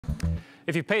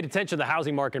If you've paid attention to the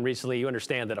housing market recently, you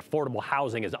understand that affordable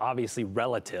housing is obviously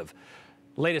relative.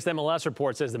 Latest MLS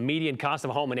report says the median cost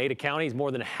of a home in Ada County is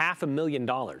more than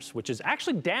 $500,000, which is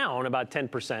actually down about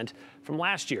 10% from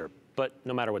last year. But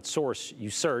no matter what source you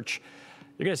search,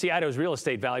 you're going to see Idaho's real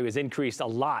estate value has increased a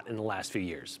lot in the last few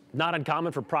years. Not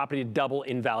uncommon for property to double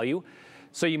in value.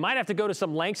 So you might have to go to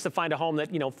some lengths to find a home that,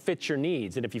 fits your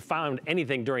needs. And if you found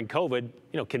anything during COVID,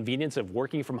 convenience of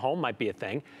working from home might be a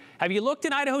thing. Have you looked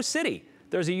in Idaho City?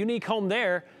 There's a unique home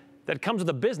there that comes with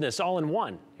a business all in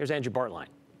one. Here's Andrew Bartline.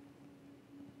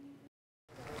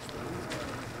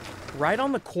 Right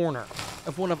on the corner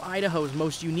of one of Idaho's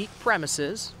most unique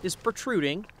premises is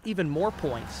protruding even more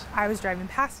points. I was driving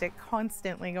past it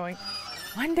constantly going,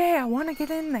 one day I want to get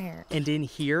in there. And in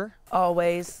here,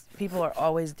 always, people are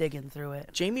always digging through it.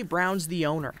 Jamie Brown's the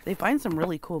owner. They find some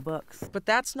really cool books. But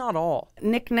that's not all.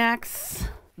 Knickknacks,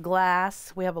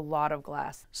 glass. We have a lot of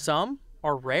glass. Some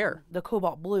are rare. The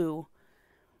cobalt blue,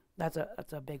 that's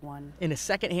a big one. In a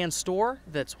secondhand store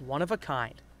that's one of a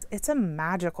kind. It's a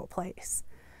magical place.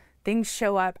 Things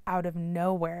show up out of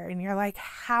nowhere, and you're like,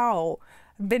 how?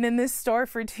 I've been in this store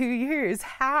for 2 years.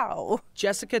 How?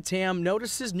 Jessica Tam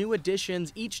notices new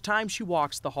additions each time she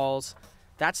walks the halls.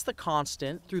 That's the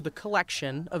constant through the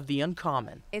collection of the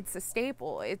uncommon. It's a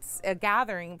staple. It's a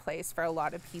gathering place for a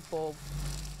lot of people.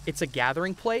 It's a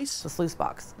gathering place? The Sluice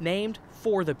Box. Named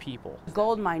for the people.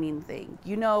 Gold mining thing.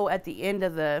 At the end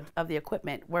of the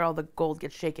equipment where all the gold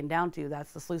gets shaken down to,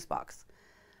 that's the Sluice Box.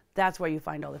 That's where you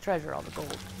find all the treasure, all the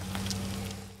gold.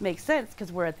 Makes sense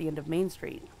because we're at the end of Main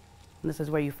Street. And this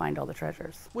is where you find all the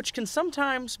treasures. Which can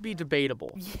sometimes be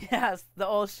debatable. Yes, the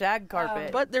old shag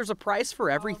carpet. But there's a price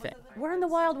for everything. We're in the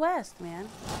Wild West, man.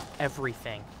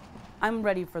 Everything. I'm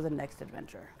ready for the next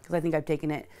adventure because I think I've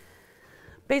taken it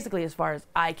basically as far as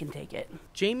I can take it.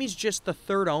 Jamie's just the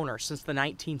third owner since the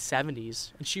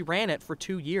 1970s, and she ran it for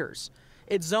 2 years.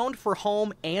 It's zoned for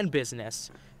home and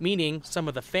business, meaning some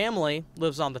of the family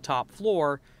lives on the top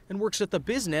floor and works at the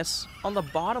business on the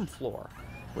bottom floor.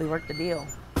 We worked the deal.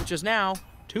 Which is now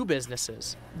 2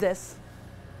 businesses. This,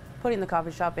 putting the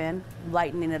coffee shop in,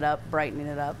 lightening it up, brightening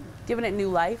it up, giving it new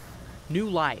life. New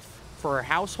life for a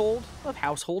household of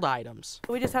household items.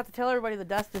 We just have to tell everybody the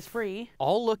dust is free.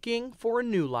 All looking for a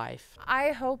new life.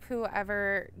 I hope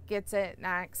whoever gets it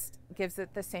next gives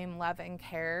it the same love and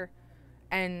care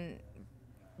and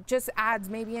just adds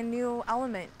maybe a new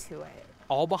element to it.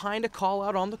 All behind a call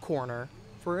out on the corner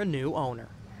for a new owner.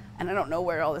 And I don't know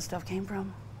where all this stuff came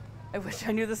from. I wish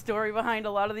I knew the story behind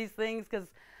a lot of these things because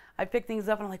I pick things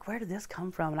up and I'm like, where did this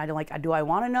come from? And I don't do I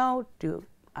want to know?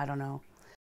 I don't know.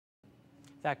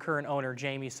 That current owner,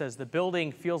 Jamie, says the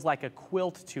building feels like a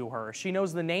quilt to her. She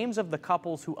knows the names of the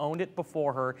couples who owned it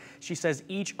before her. She says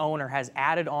each owner has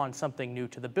added on something new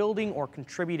to the building or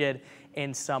contributed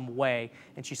in some way.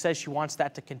 And she says she wants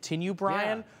that to continue,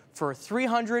 Brian. Yeah. For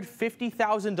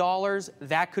 $350,000,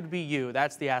 that could be you.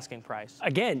 That's the asking price.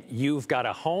 Again, you've got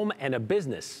a home and a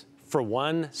business for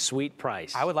one sweet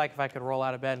price. I would like if I could roll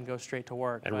out of bed and go straight to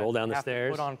work. And roll down the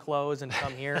stairs. Put on clothes and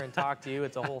come here and talk to you.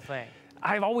 It's a whole thing.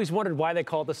 I've always wondered why they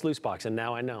call it the Sluice Box, and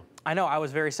now I know. I know. I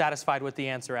was very satisfied with the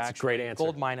answer, actually. It's a great answer.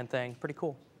 Gold mining thing. Pretty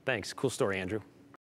cool. Thanks. Cool story, Andrew.